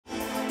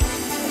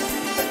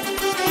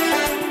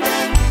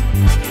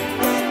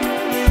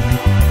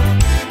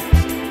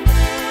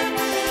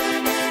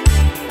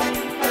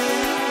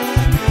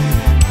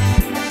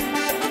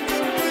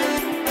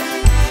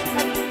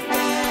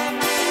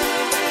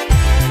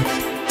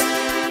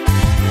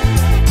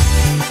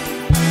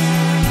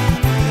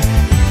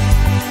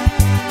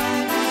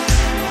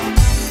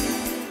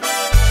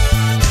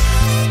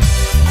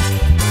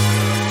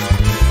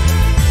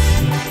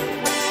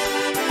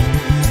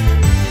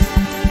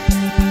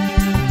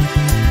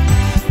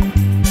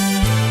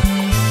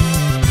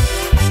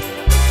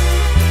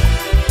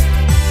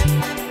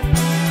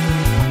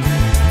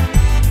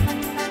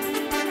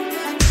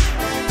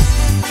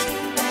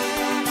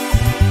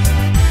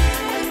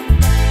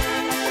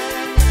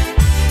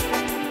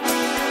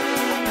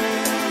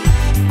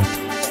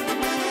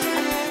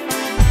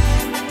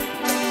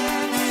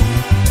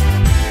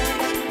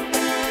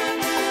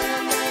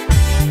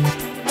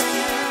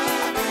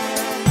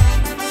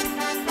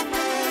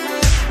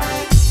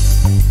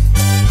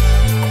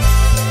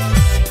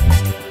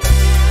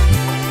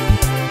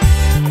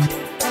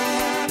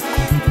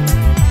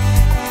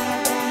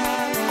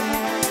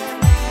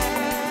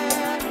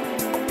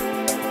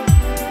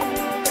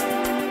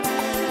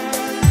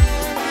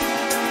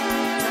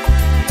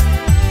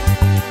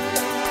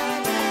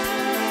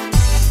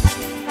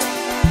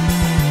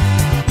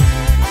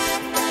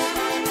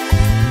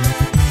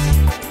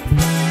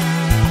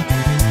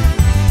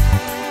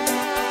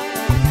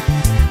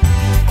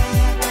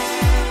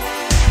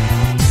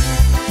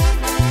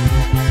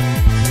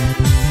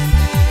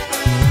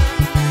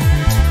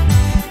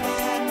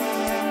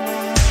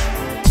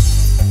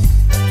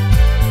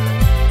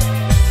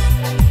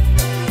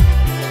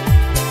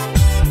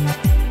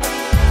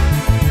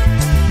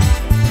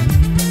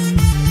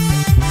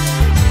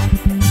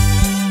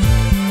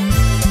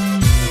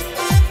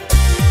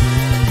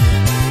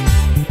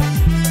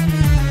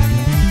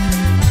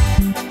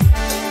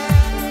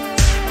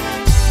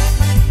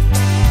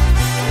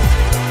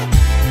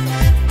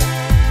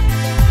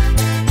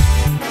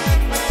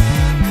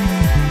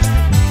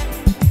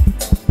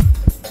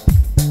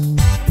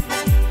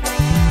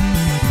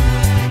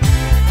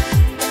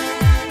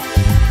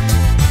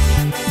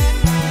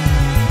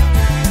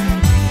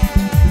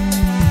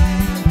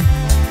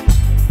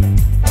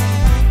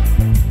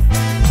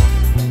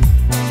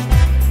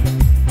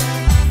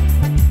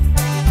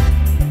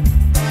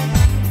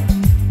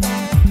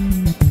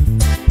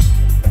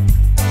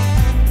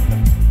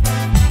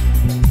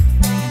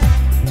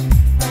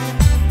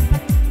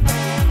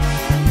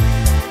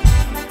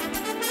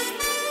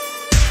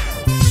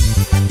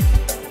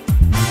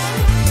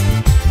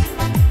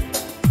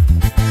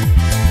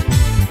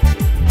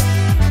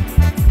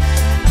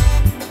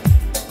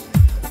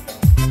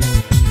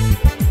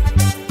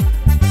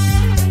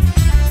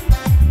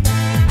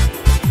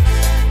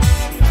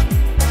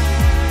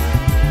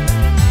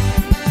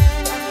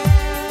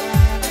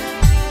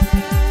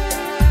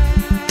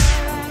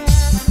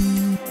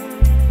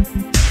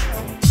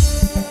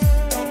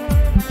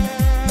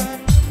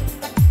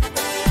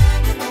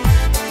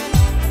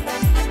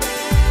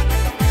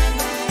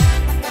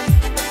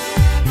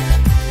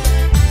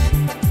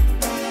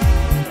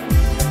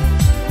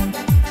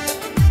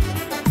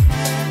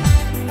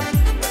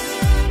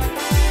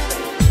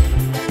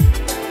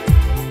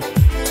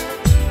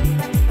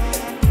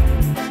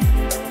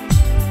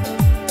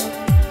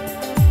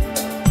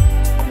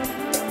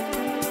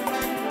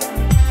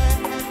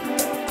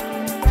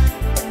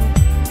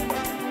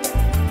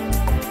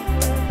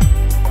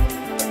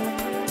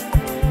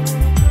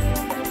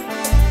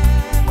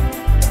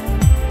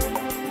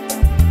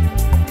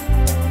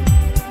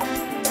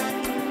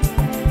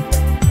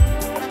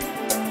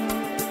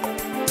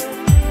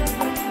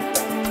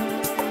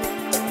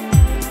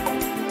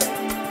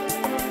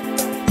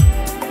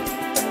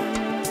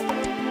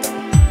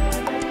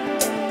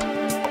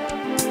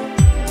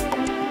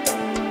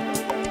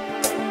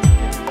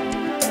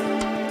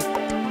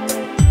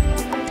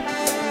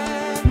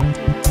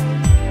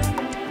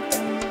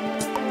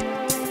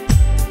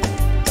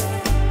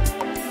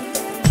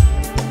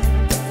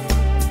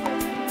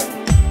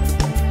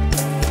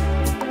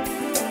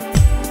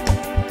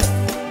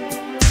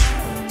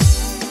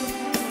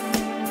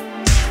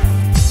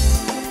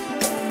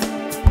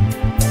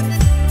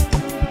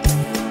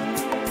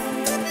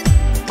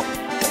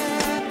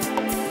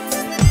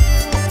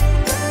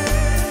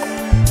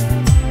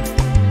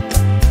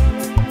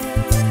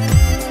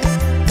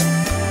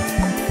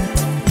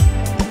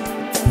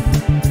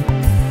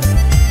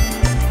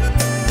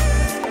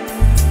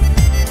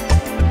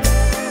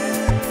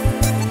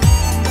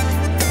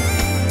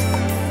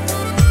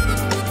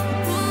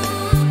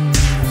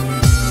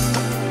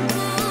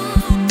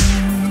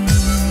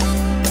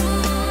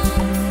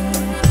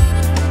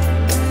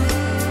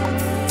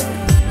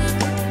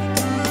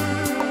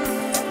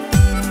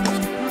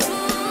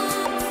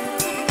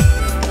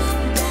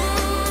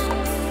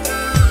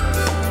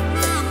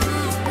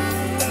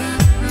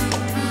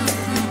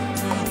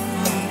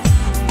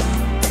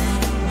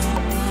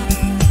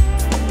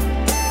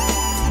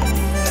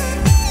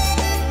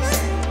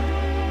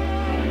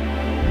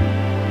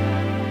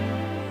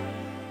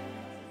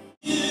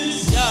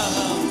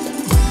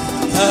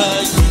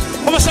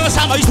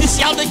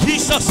diezelfde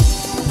Jesus.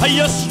 Hij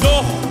is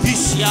nog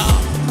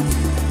diezelfde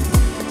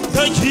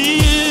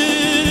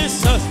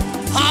Jesus.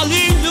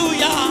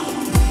 Halleluja.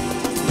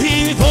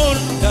 Die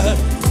wonder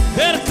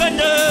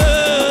werkende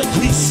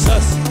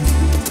Jesus.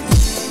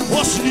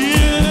 Ons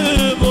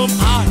neem hom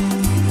aan.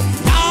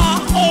 Ja,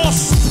 ons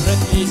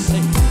spreek is hy.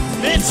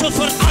 Mensen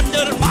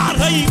verander, maar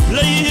hy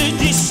bly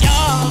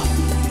diezelfde.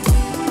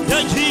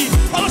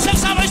 Ons sê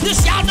saam, hy is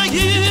diezelfde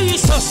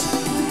Jesus.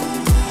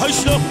 Hy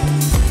is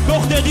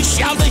nog net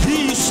diezelfde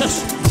Jesus.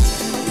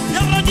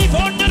 Ja, die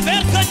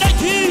wonderwerkende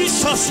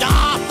Jesus,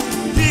 ja,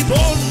 die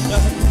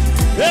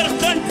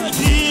wonderwerkende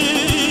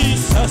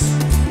Jesus.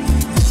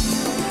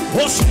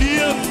 Ons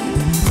neem,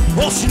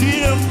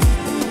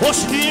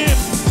 prys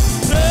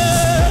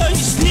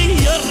die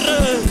Here,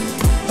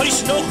 hy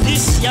is nog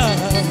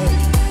diezelfde.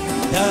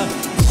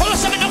 Kom ons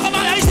sê nog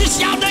eenmaal, hy is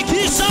diezelfde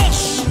Jesus.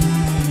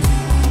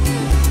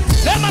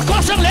 Leg maar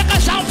kos en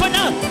lekker saam van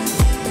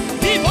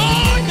die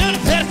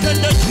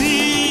wonderwerkende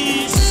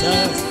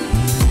Jesus.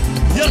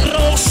 Here,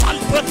 ons sal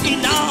bid die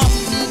naam.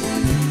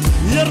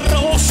 Here,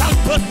 ons sal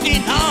bid die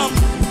naam.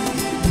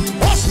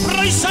 Ons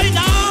prys sy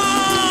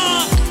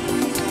naam.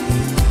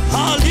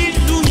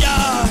 Halleluja.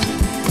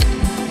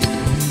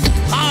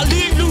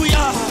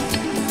 Halleluja.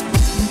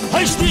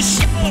 Hy is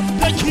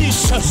diezelfde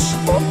Jesus.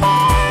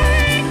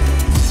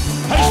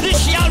 Hy is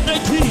diezelfde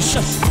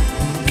Jesus.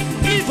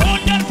 Die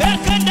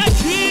wonderwerkende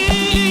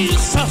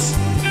Jesus.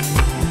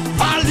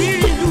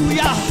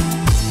 Halleluja.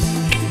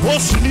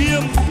 Ons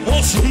neem.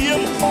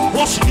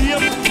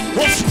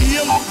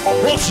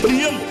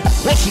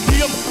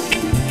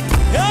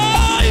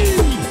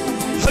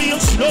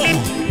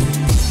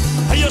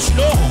 Hy is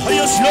nog.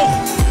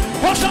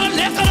 Ons sal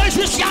lekker, hy is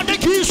diezelfde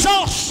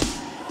Jesus.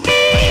 Hy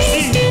is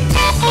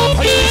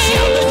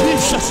diezelfde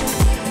Jesus.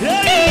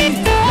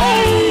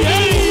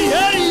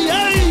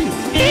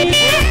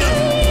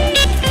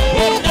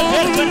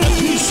 Wonderwerkende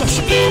Jesus.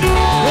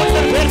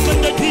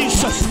 Wonderwerkende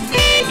Jesus.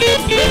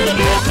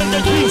 Wonderwerkende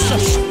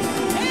Jesus.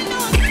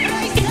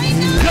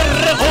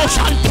 Here, ons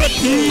aanbid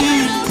U.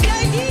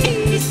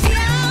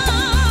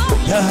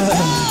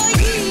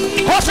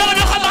 Ons sal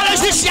nog eenmaal, hy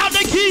is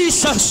diezelfde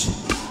Jesus.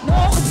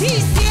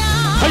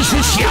 Hy is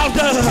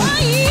diezelfde.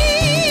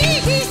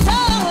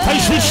 Hy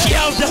is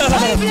diezelfde.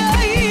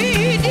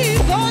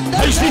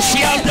 Hy is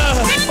diezelfde.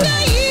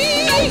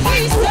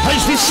 Hy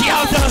is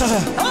diezelfde.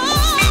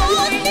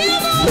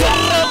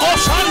 Here,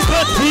 ons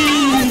aanbid U.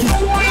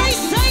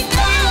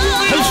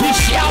 Hy is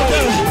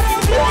diezelfde.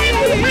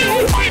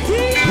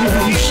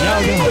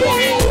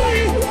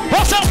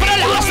 Ons sal vir die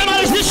laaste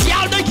maal is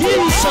diezelfde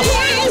Jesus.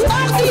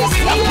 Dank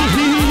U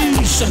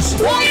Jesus.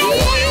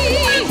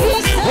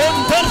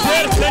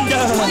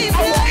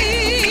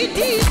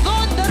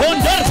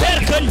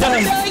 Wonderwerkende.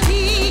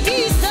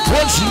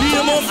 Ons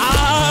neem hom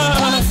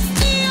aan.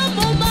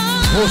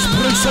 Ons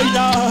prys sy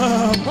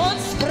naam.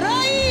 Ons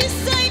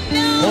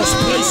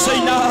prys sy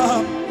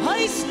naam. Hy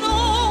is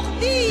nog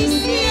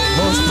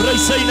diezelfde. Ons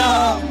prys sy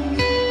naam.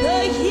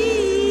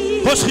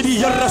 Ons gee die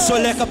Here so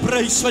lekker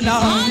prys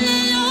vanaand.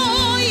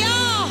 Halleluja.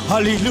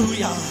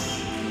 Halleluja.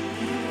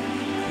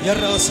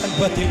 Here, ons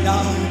aanbid U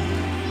naam.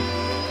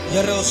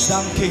 Here, ons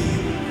dankie.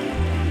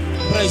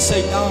 Prys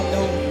sy naam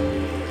nou.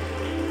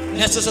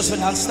 Net soos ons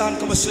vanaand staan,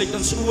 kom ons sluit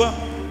ons oë.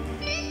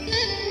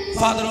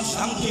 Vader, ons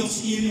dankie, ons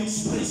eer, ons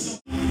prys.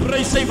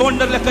 Prys sy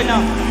wonderlike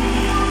naam.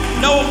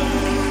 Nou,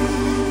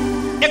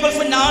 ek wil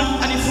vanaand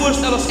aan die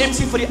voorstel ons MC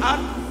vir die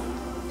aand,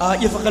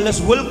 Evangelis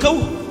Wilco.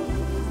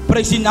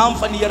 Prys die naam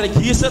van die Here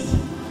Jesus.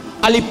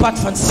 Al die pad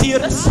van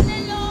Ceres.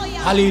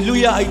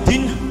 Halleluja, hy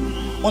dien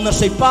onder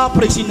sy pa.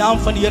 Prys die naam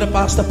van die Here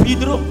Pastor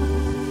Pedro.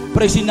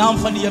 Prys die naam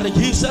van die Here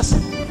Jesus.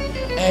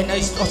 En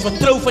ons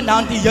vertrou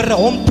vanaand die Here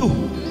hom toe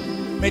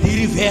met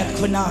hierdie werk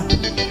vanaand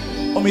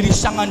om hierdie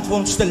Sangaand vir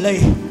ons te lei.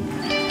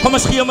 Kom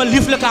ons gee hom 'n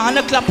lieflike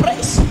handeklap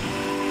prys.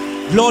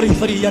 Glorie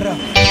vir die Here.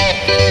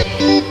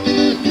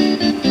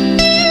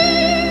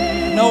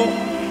 Nou,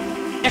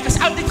 ek is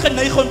altyd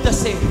geneig om te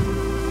sê,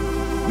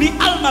 nie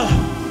almal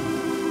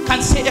kan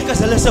sê ek is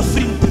hulle se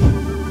vriend.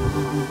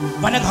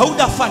 Want ek hou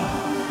daarvan,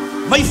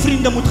 my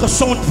vriende moet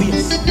gesond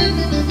wees.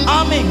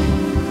 Amen.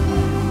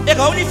 Ek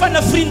hou nie van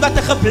 'n vriend wat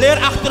 'n gebleer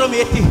agter hom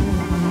het nie.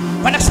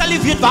 Want ek sal nie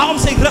weet waarom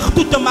sy rug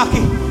toe te maak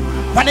nie.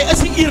 Want hy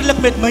is nie eerlik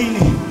met my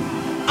nie.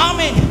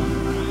 Amen.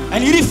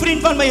 En hierdie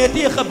vriend van my het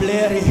nie 'n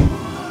gebleer nie.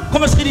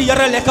 Kom ons gee die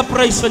Here lekker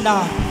prys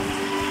vanaand.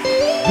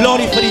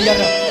 Glorie vir die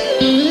Here.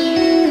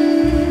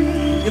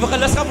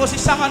 Evangelis gaan ons die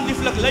Sangaand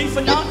lieflik lei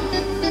vanaand.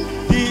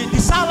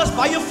 Die saal is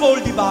baie vol,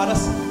 die bares.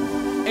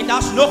 En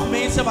daar's nog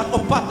mense wat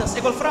op pad is.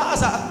 Ek wil vra as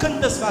daar 'n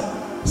kind is wat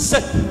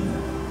sit.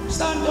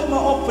 Staan toch maar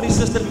op vir die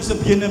suster wie se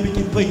bene 'n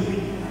bietjie pyn.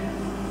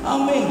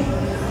 Amen.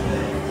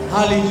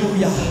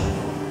 Halleluja.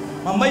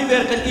 Maar my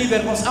werk en u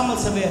werk, ons almal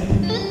se werk,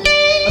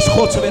 is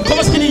God se werk. Kom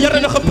ons gee die Here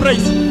nog 'n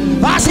prys.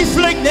 Waar is die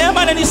fluit? Nee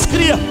man, en die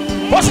skree.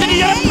 Ons gee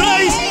die Here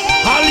prys.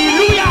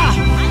 Halleluja.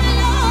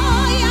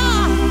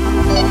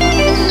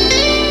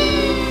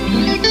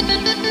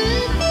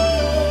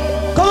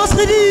 Kom ons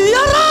gee die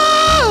Here.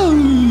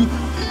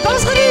 Kom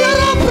ons gee die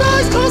Here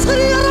prys. Kom ons gee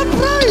die Here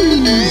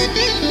prys.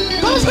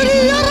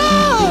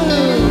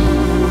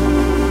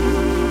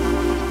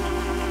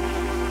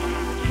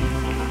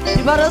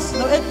 Sibaras,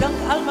 nou ek dank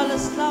allemaal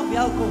is slaap,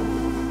 welkom.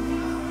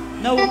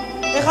 Nou,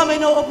 ek ga my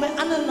nou op my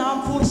ander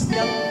naam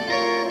voorstel.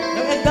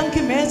 Nou, ek dank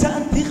die mense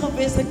in die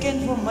geweste ken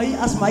vir my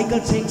as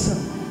Michael Jackson.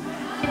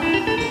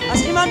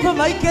 As iemand vir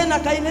my ken,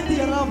 dan kan jy net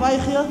die Here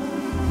bygee.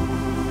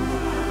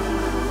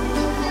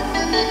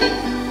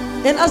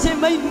 En as jy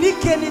my nie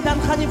ken nie,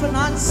 dan gaan jy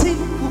vanaand sien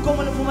hoe kom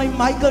hulle vir my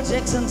Michael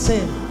Jackson sê.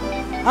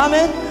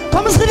 Amen.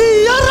 Kom ons gee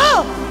die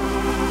Here.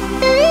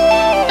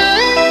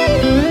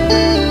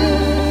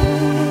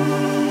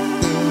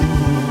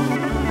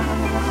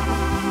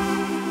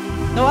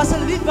 Nou as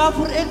 'n lied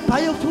waarvoor ek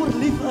baie voor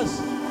lief is.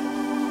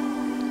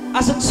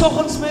 As ek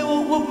soggens my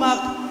oë oopmaak,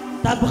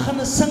 dan begin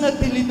ek sing ek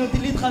die lied. Nou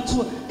die lied gaan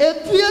so: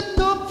 ek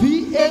weet op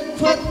wie ek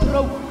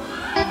vertrou.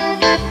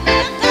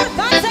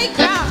 Van sy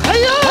krag. Hey,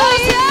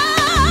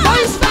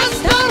 my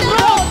sterkste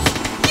rots,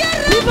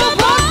 die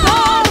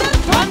bewaarder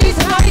van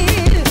Israel.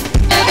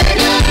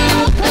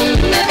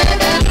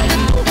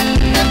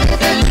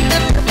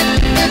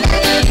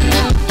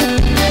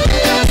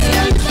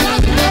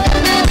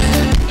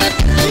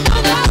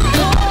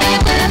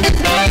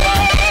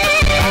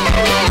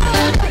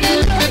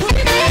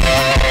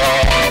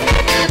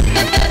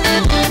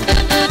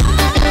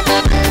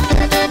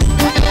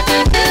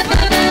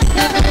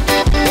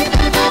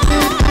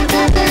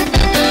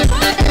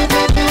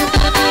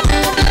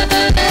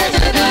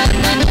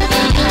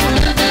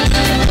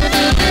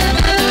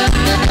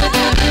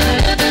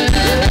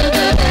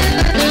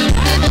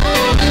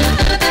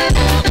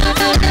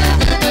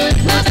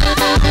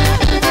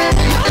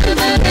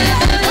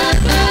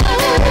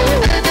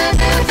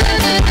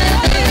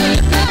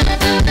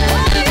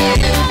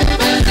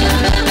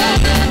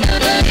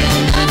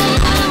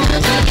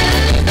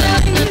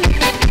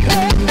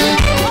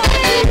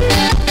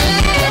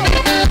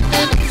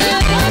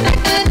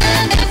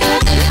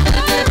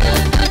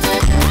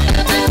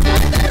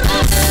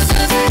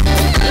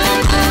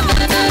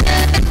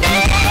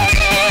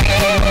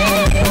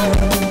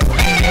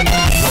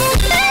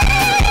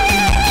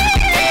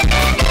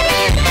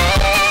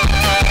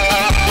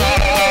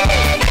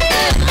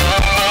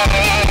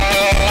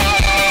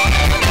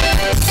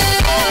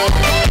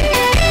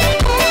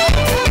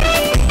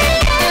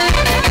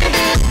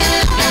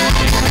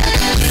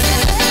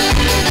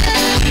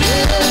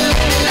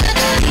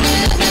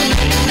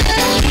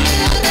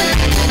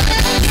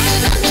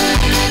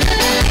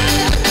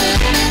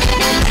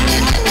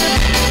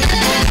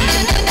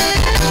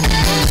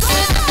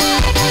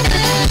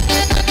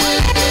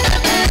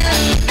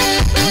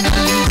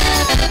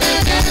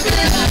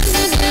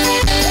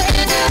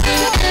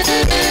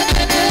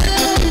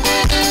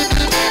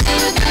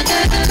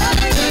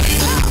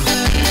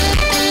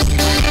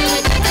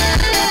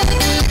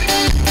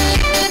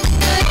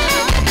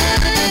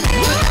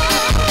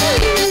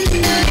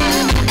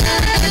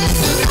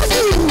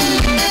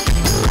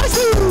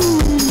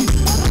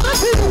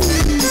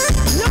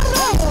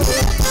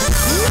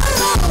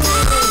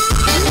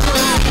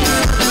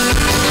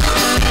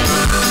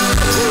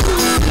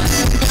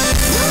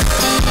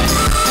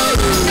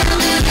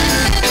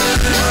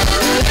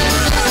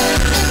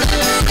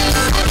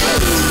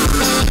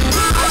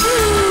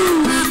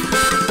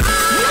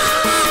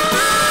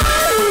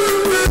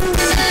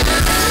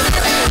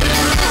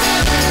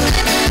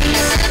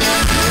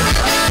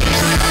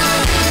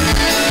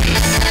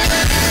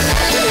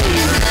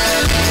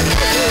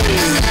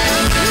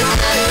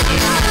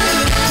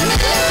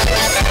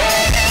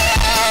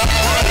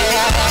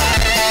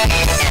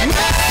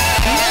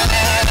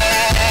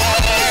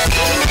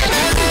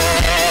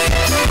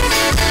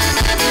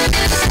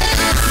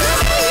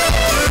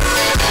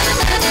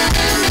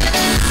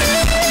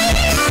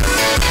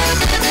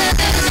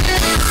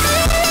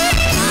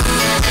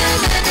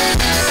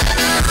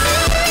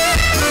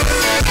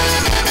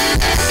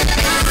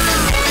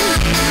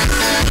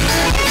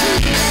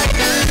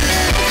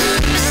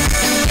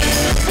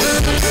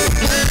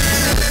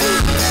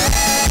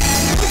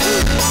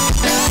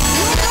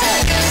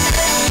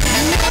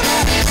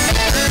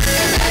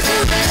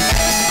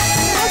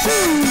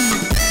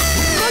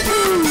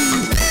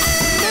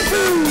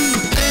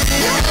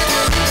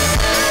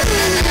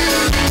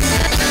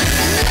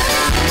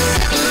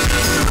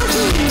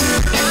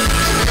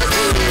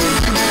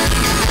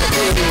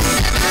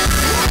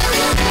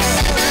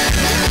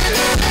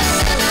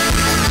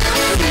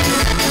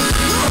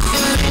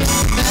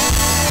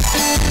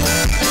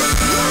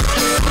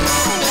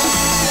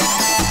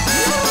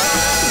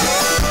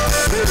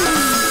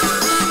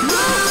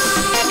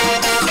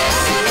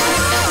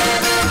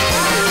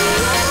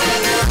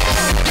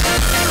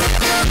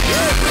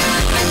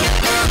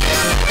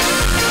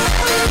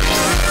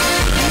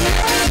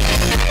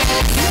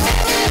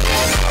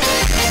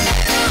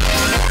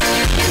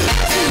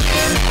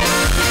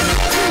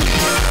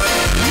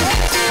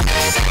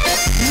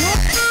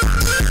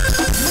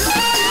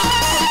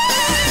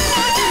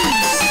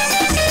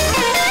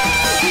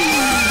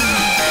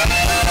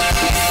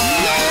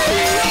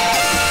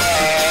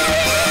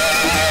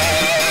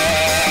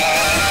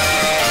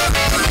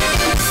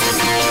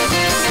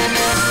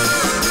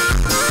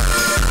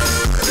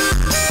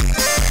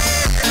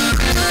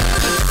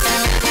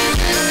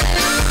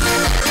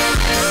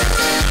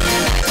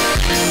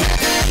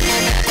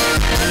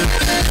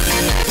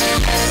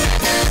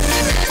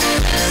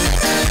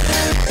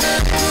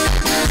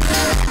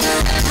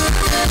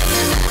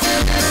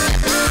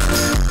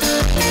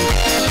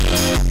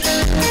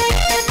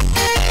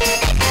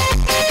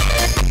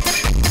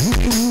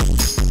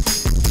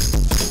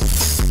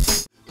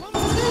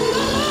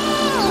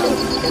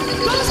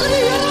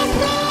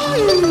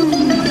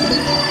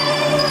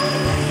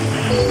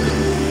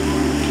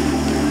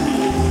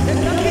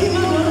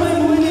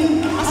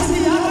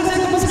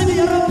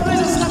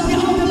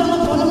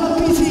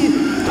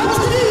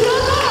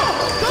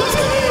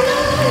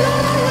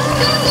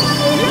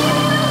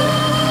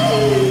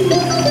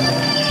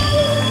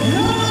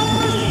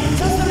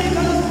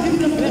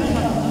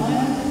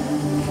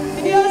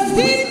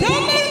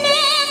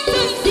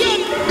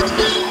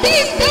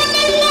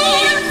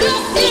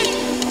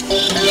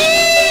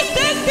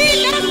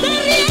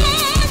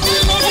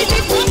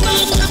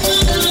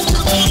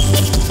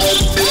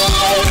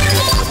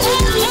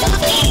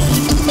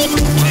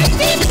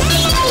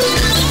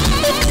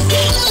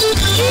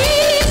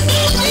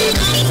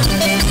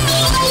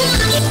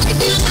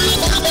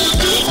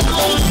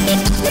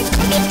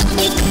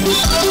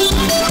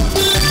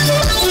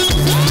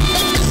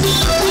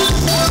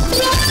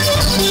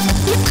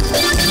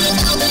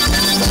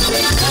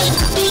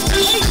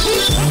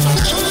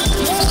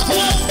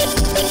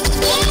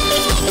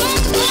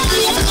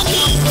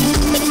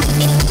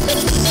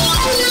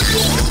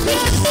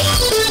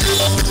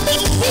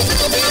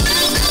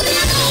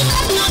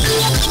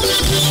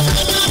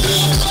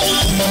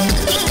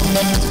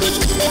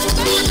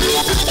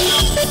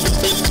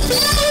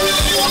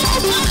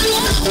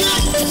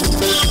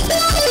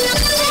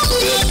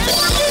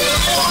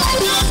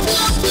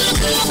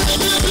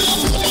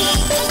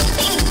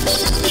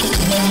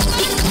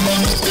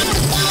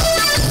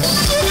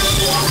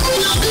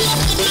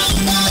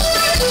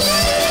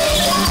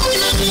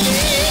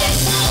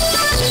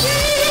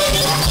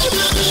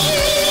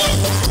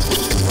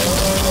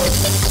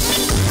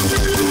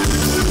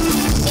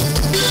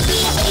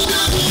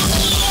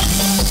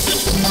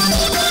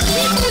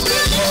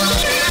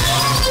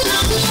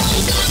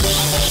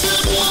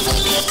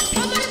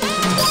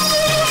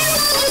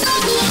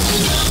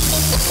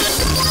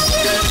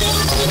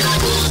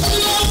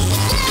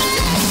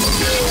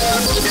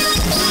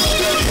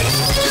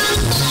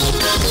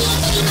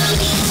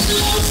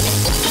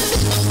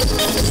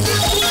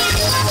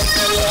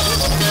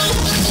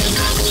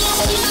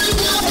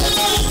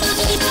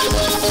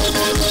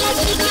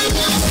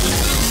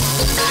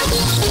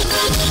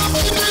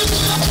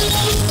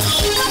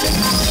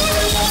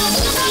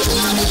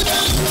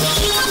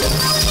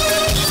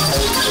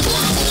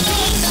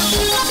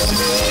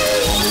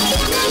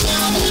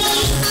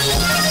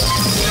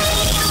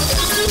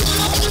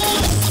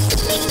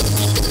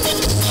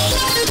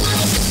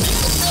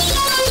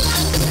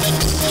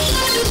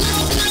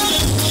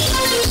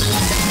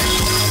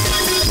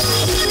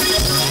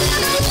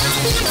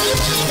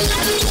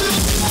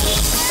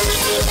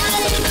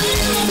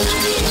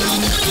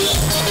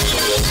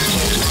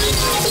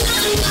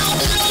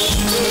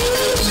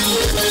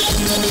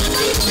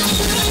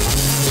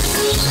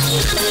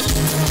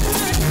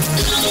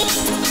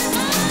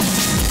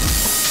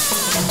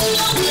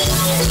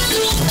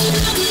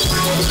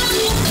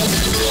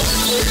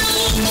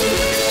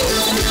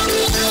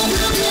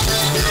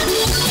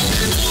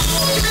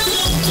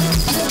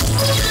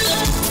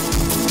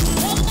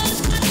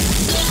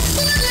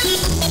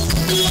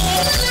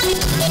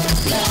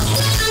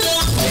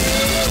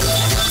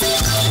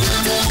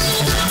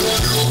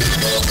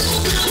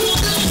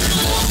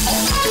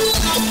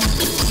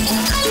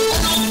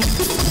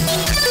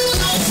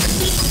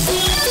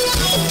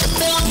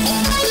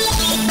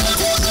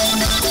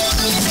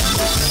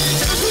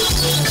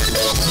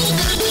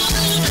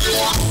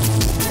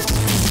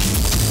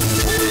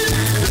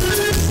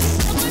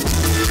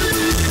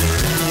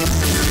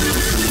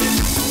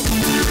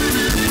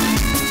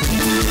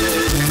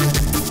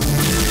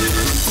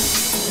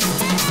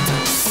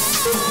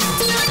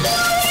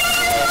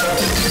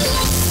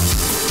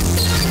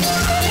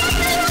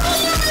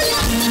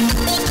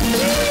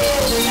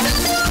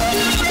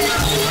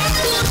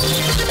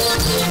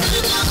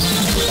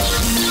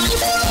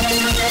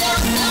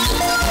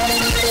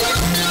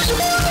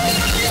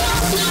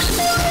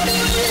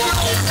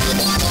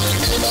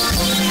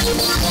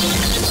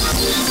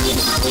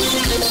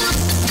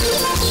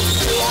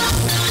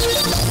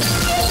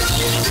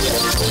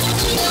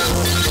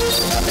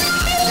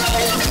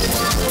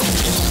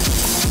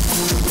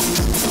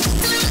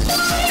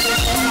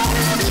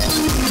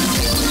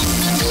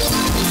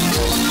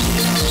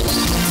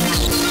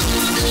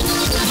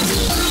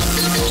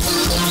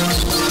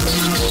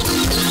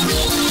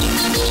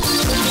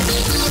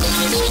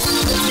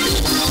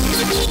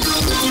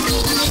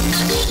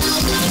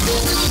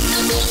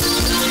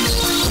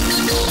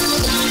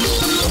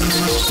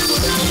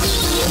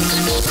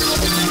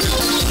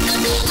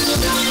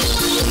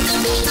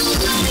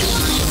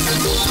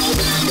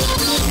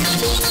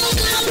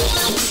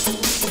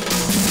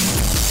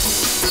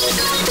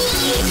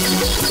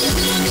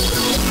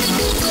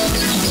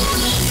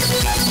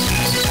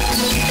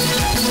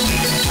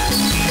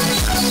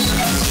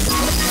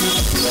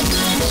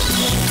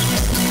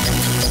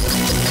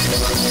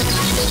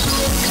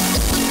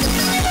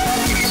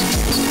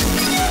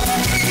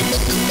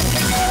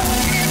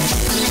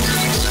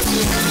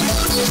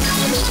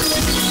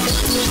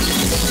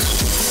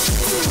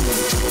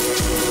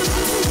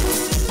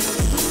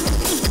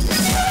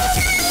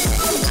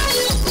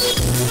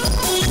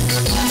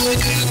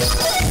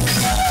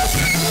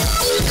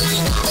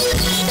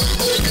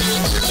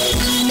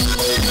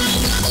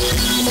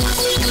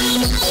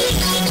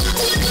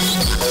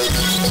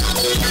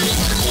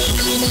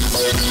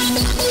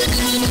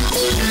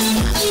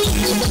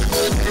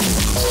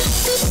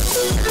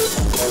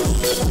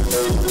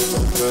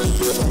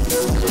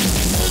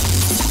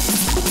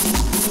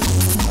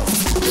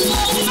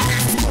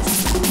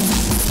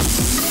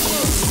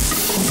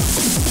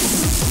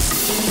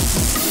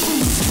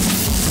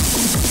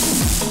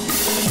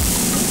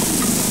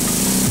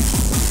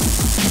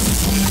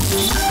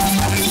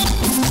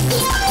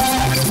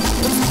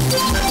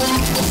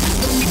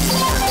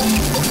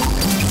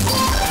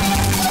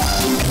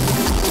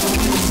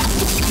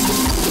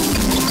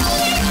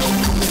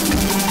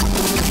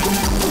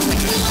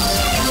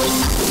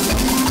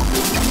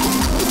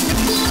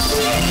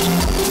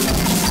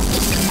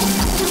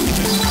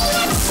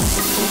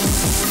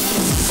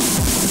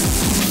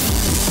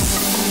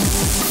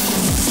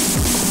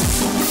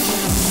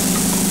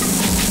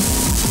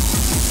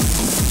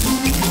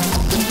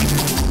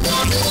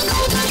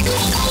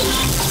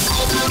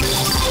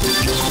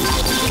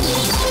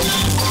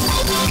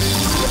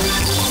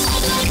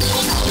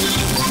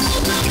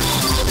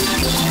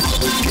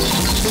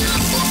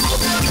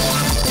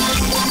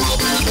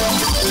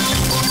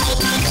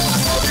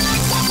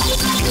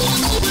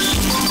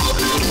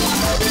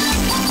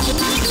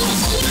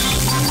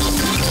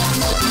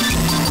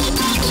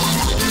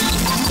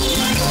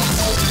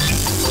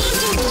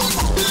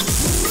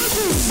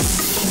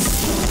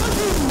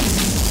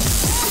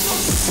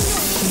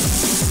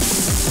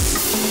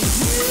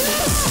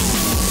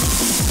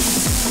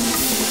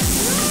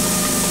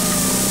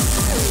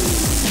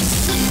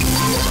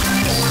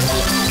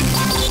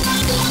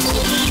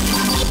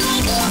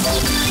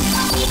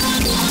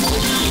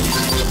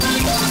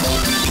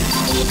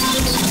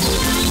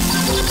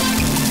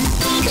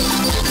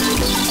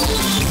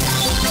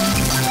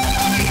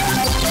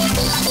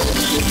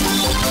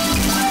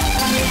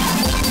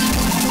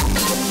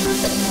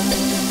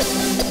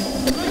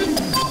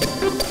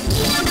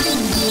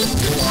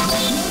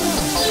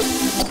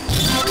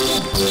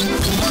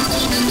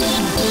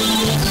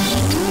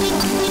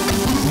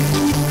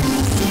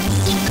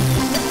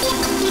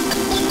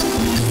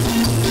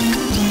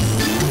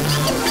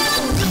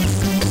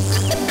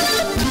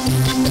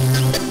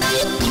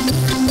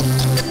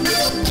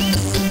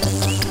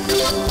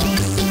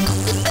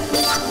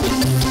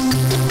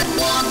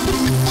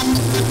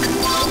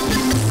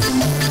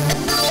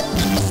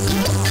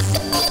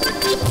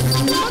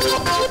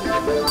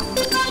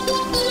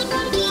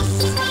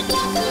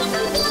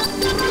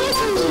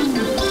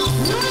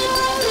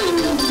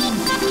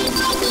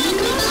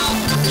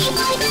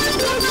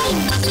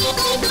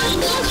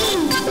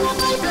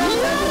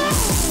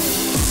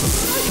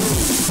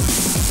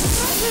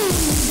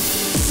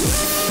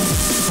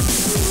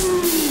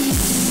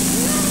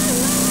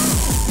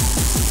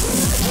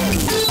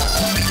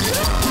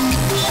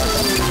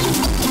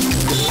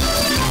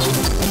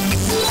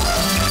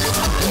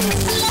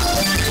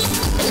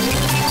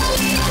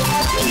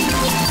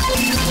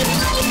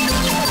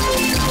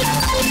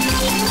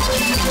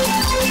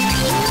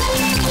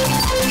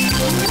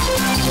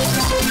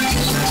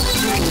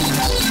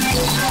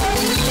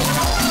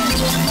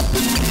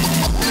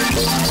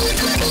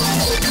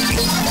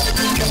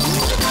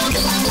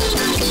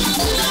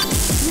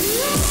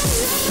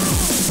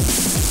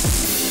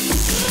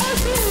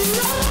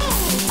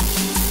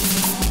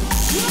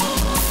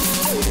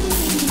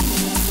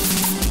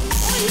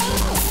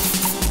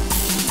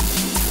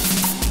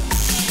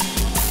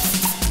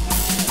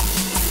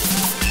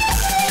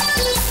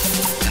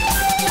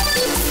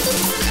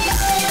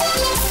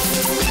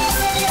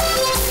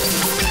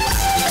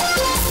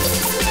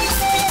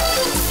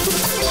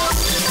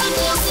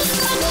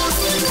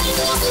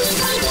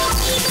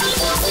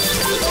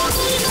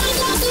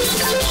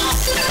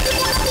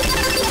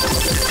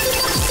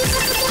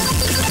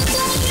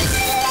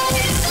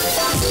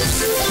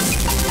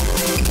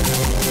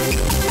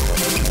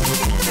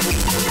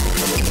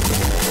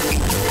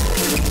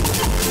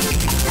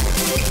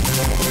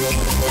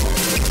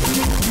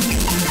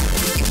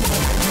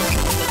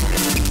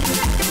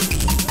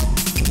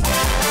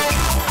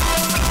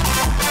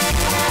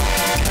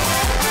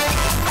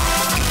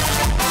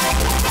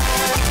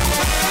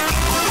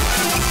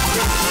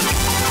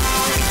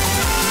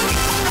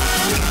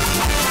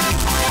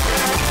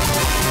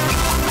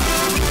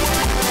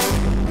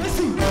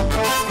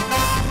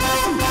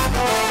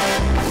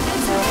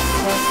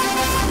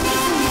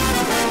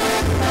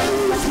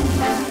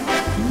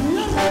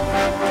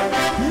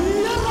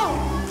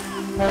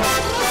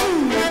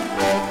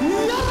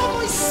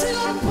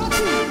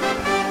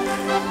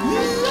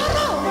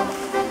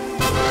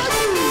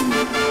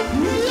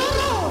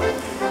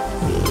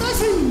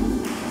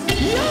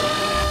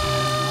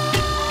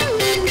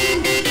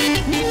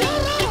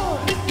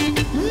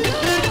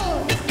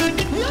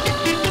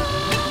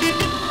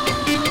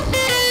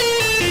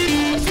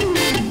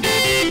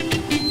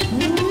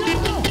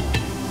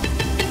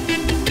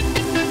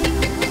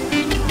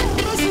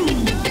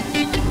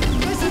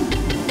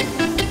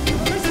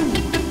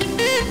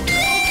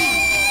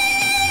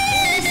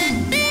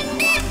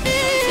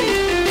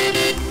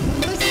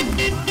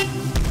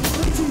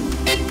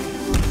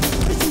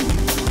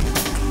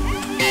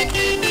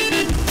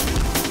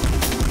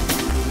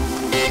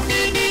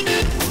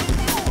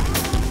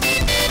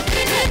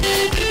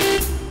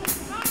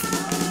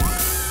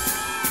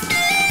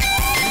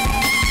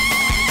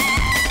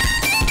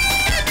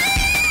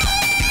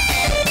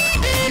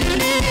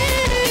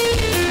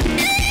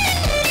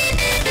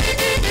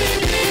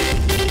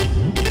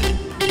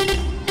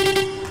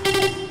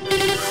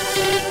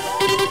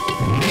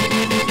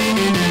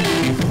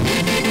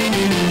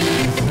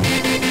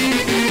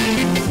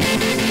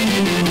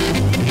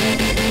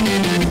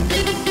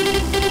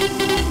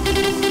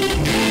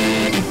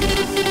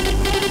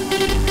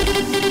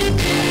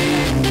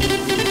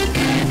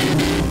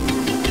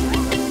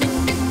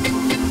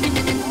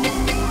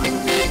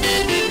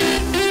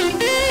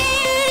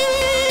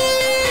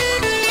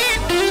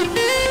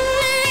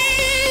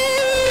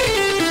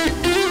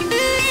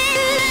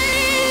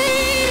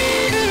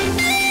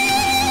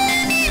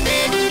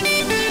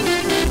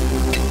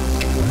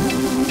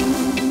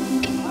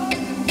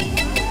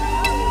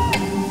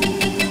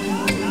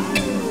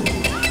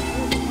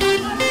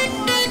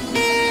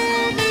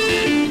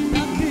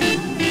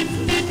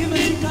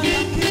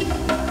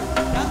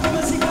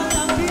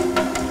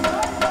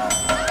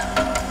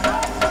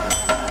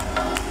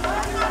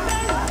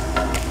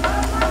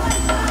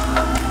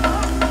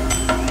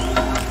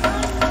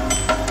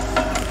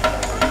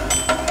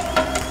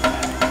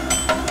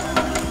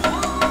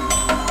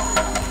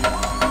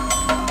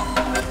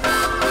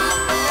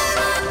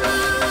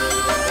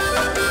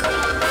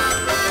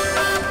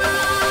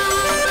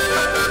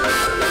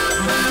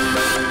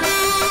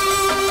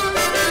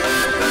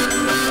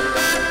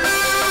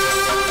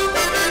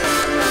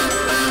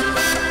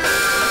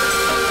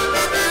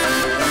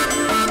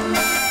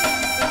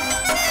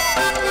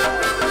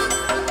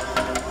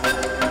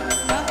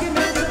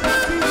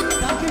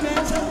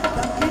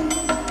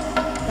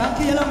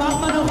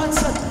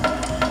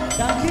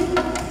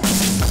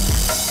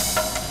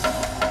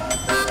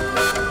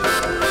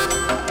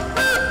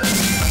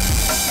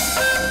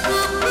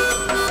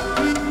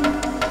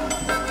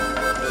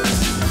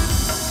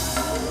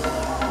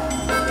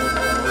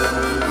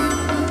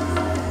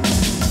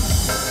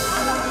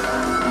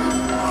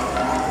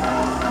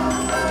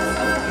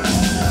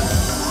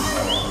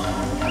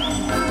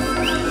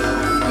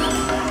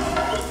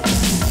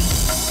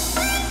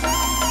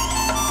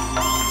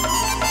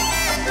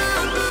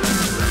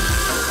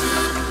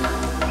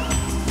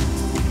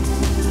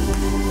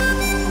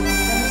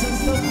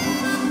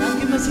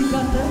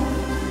 muzikanten.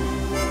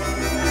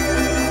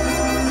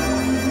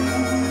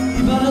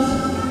 Die brothers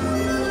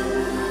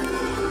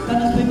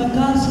kan ons bij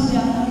elkaar zien,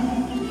 ja.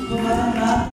 Voor mij.